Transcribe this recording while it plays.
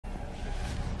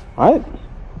What?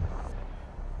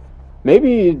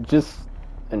 Maybe just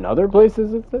in other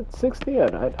places it's at 60? I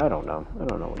don't know. I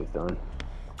don't know what he's doing.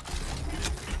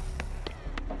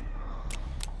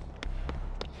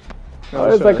 Oh,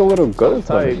 there's like a little ghost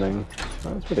thing. Oh,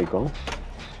 that's pretty cool.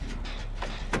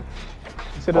 You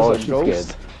said there's a ghost?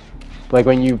 Scared. Like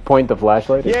when you point the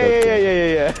flashlight?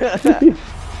 Yeah. I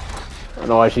don't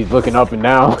know why she's looking up and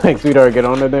down. Like, sweetheart, get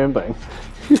on the damn thing.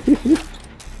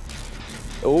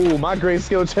 Oh, my great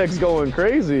skill check's going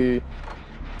crazy.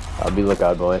 I'll be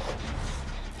lookout, boys.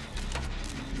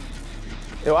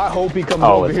 Yo, I hope he comes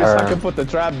over here so I can put the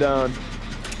trap down.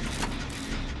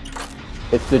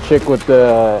 It's the chick with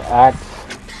the axe.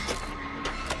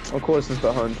 Of course it's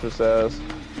the Huntress ass.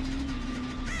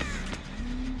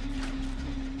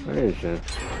 Where is she?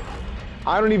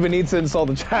 I don't even need to install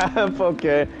the trap,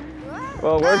 okay.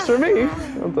 Well, it works for me.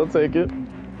 I'll take it.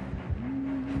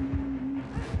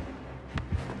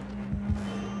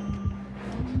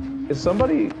 Is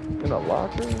somebody in a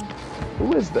locker?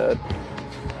 Who is that?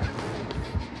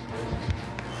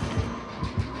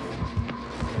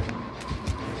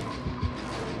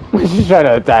 She's trying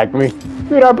to attack me.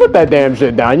 Sweetheart, put that damn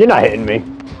shit down. You're not hitting me.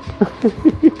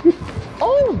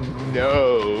 Oh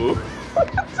no.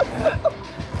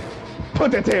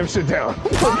 Put that damn shit down.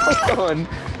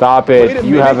 Stop it.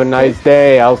 You have a nice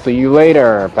day. I'll see you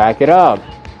later. Back it up.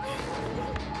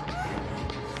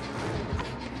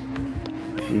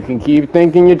 You can keep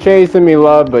thinking you're chasing me,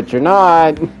 love, but you're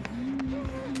not.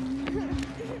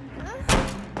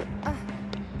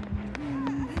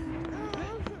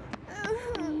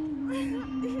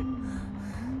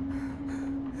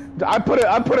 I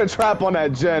put a trap on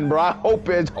that gen, bro. I hope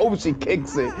she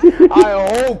kicks it.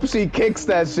 I hope she kicks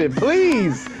that shit.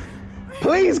 Please.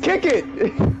 Please kick it.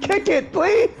 Kick it,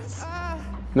 please.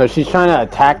 No, she's trying to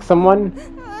attack someone.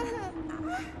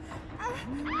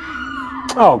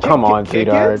 Oh, come on,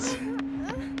 sweetheart.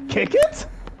 Kick it?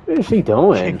 What is she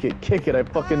doing? Kick it, I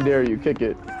fucking dare you, kick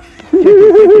it.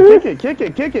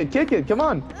 Kick it, come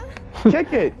on.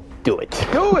 Kick it. Do it.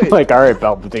 Do it. Like, alright,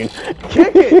 Palpatine.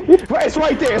 Kick it. Right, it's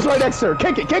right there, it's right next to her.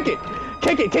 Kick it. Kick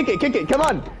it, come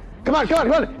on. Come on. Do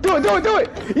it.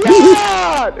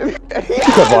 Yeah! Yes!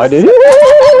 Come on, dude.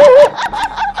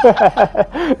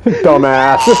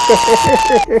 Dumbass.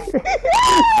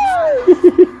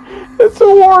 It's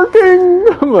working!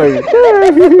 I'm like,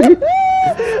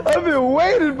 I've been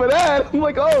waiting for that. I'm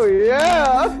like, oh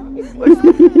yeah.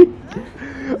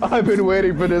 I've been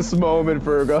waiting for this moment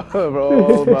for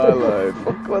all my life.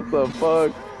 What the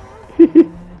fuck?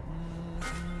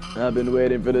 I've been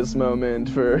waiting for this moment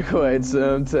for quite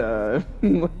some time.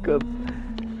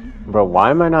 Bro, why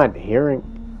am I not hearing?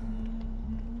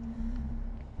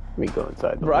 Let me go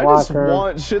inside the locker. I just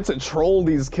want shit to troll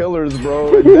these killers,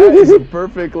 bro. And that is a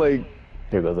perfect, like,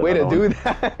 way to do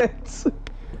that.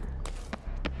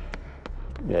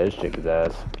 Yeah, this chick is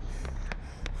ass.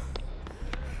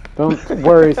 Don't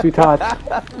worry, sweetheart.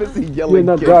 Busy yelling,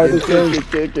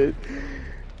 kick it.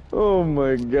 Oh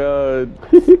my god.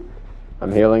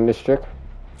 I'm healing this chick.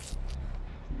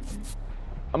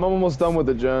 I'm almost done with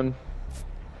the gen.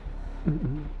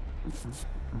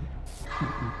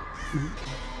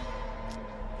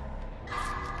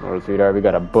 Oh, sweetheart, we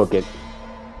gotta book it.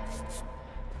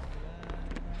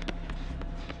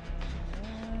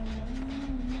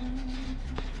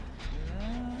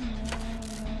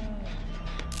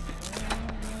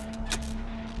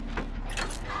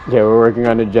 Yeah, we're working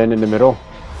on a gen in the middle.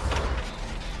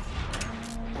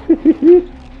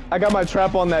 I got my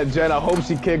trap on that gen. I hope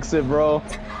she kicks it, bro.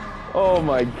 Oh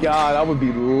my god, I would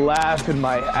be laughing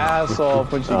my ass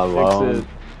off when she kicks it.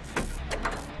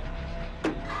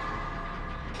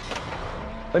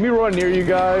 Let me run near you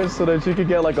guys so that you could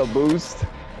get like a boost.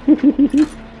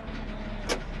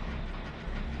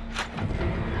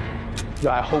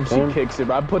 I hope she kicks it,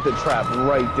 but I put the trap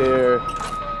right there.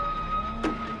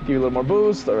 Give you a little more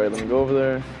boost. Alright, let me go over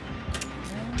there.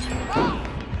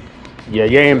 Yeah,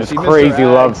 your aim is crazy,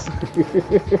 love.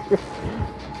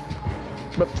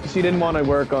 But she didn't want to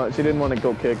work on it. She didn't want to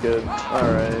go kick it.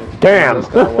 Alright. Damn!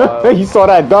 You saw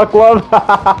that duck, love?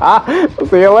 I'll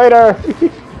see you later.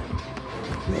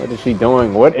 What is she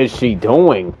doing? What is she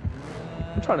doing?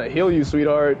 I'm trying to heal you,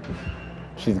 sweetheart.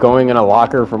 She's going in a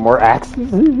locker for more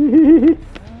axes?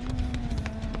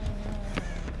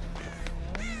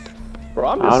 Bro,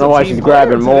 I don't know why she's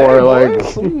grabbing more, like...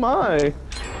 Oh my.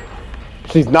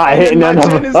 She's not hitting that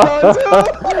number.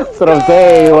 That's what I'm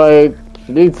saying, like,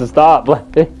 she needs to stop.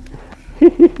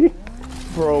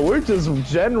 Bro, we're just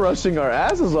gen rushing our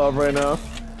asses off right now.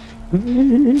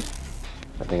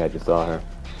 I think I just saw her.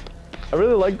 I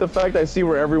really like the fact I see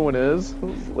where everyone is,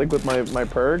 like with my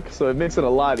perk, so it makes it a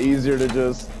lot easier to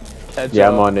just catch up. Yeah,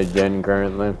 I'm on the gen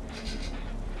currently.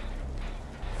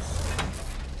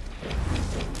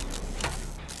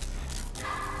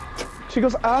 She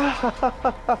goes,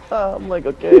 ah. I'm like,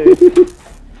 okay.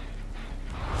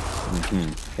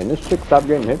 Can this chick stop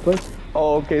getting hit, please?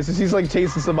 Oh, okay, so she's like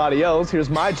chasing somebody else. Here's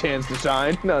my chance to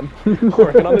shine. None.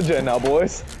 Working on the gen now,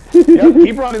 boys. Yep,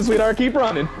 keep running, sweetheart. Keep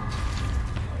running.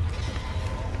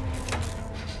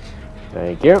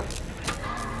 Thank you.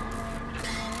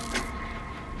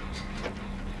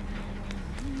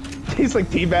 He's like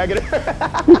teabagging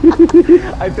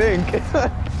her. I think.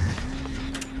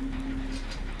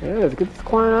 Yeah, let's get this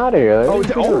client out of here.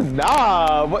 Oh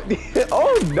nah. What?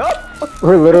 Oh no.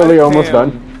 We're literally almost Damn.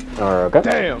 done. Alright, okay.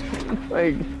 Damn.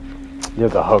 Like,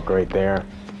 There's a hook right there.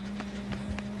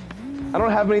 I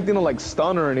don't have anything to like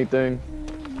stun or anything.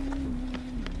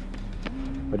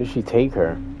 Where did she take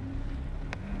her?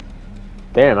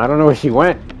 Damn, I don't know where she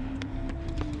went.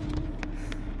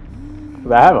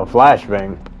 I have a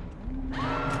flashbang.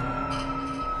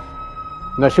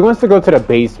 No, she wants to go to the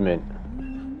basement.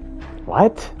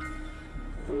 What?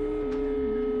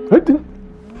 What the?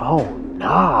 Oh,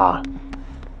 nah.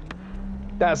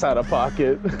 That's out of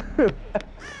pocket.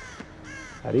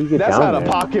 How do you get That's down out there? of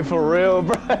pocket for real,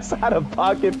 bro. That's out of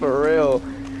pocket for real.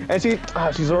 And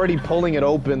she's already pulling it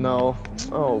open though.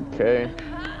 Okay.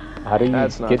 How do you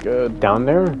That's not get good. down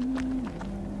there?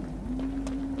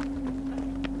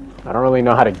 I don't really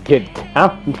know how to get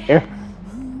down there.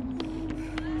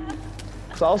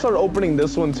 So I'll start opening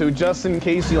this one too, just in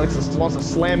case she wants to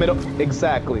slam it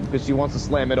exactly, because she wants to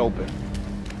slam it open.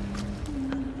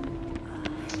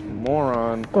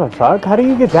 Moron. What the fuck? How do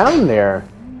you get down there?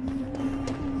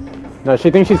 No, she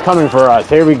thinks she's coming for us.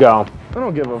 Here we go. I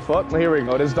don't give a fuck. Here we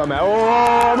go. This dumbass.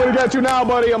 Oh, I'm gonna get you now,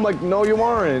 buddy. I'm like, no, you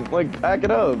aren't. Like, back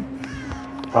it up.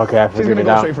 Okay, I She's figured gonna it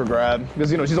go out. straight for grab, because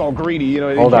you know she's all greedy. You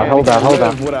know. Hold on, hold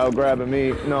on. Without grabbing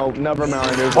me. No, never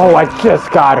mind. Oh, I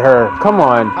just got her. Come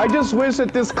on. I just wish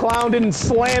that this clown didn't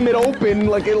slam it open.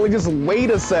 Like, it would just wait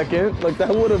a second. Like, that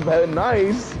would have been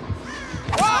nice.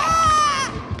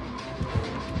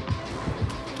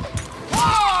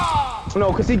 No,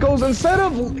 because he goes, instead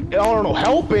of, I don't know,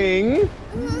 helping.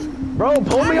 Bro,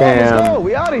 pull me off. Let's go.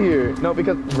 We out of here. No,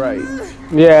 because, right.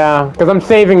 Yeah, because I'm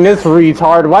saving this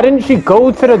retard. Why didn't she go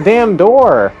to the damn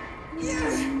door?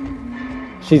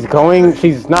 She's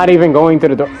not even going to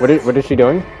the door. What is she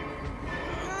doing?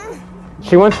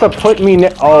 She wants to put me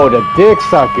oh, the dick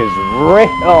suck is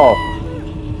real.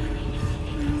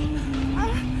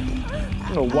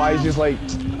 I don't know why he's just like,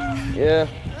 yeah.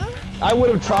 I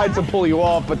would have tried to pull you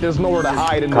off, but there's nowhere to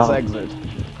hide in this exit.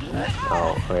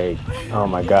 Oh, wait. Oh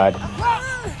my god.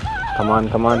 Come on,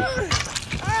 come on.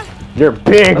 You're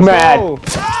big, man.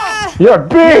 You're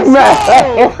big,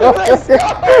 man. Let's go.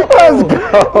 Let's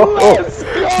go. Let's go.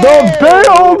 The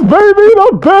build, baby, the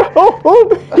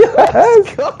build.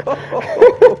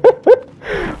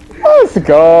 Let's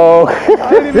go. I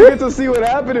didn't even get to see what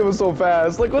happened. It was so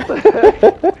fast. Like, what the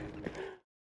heck?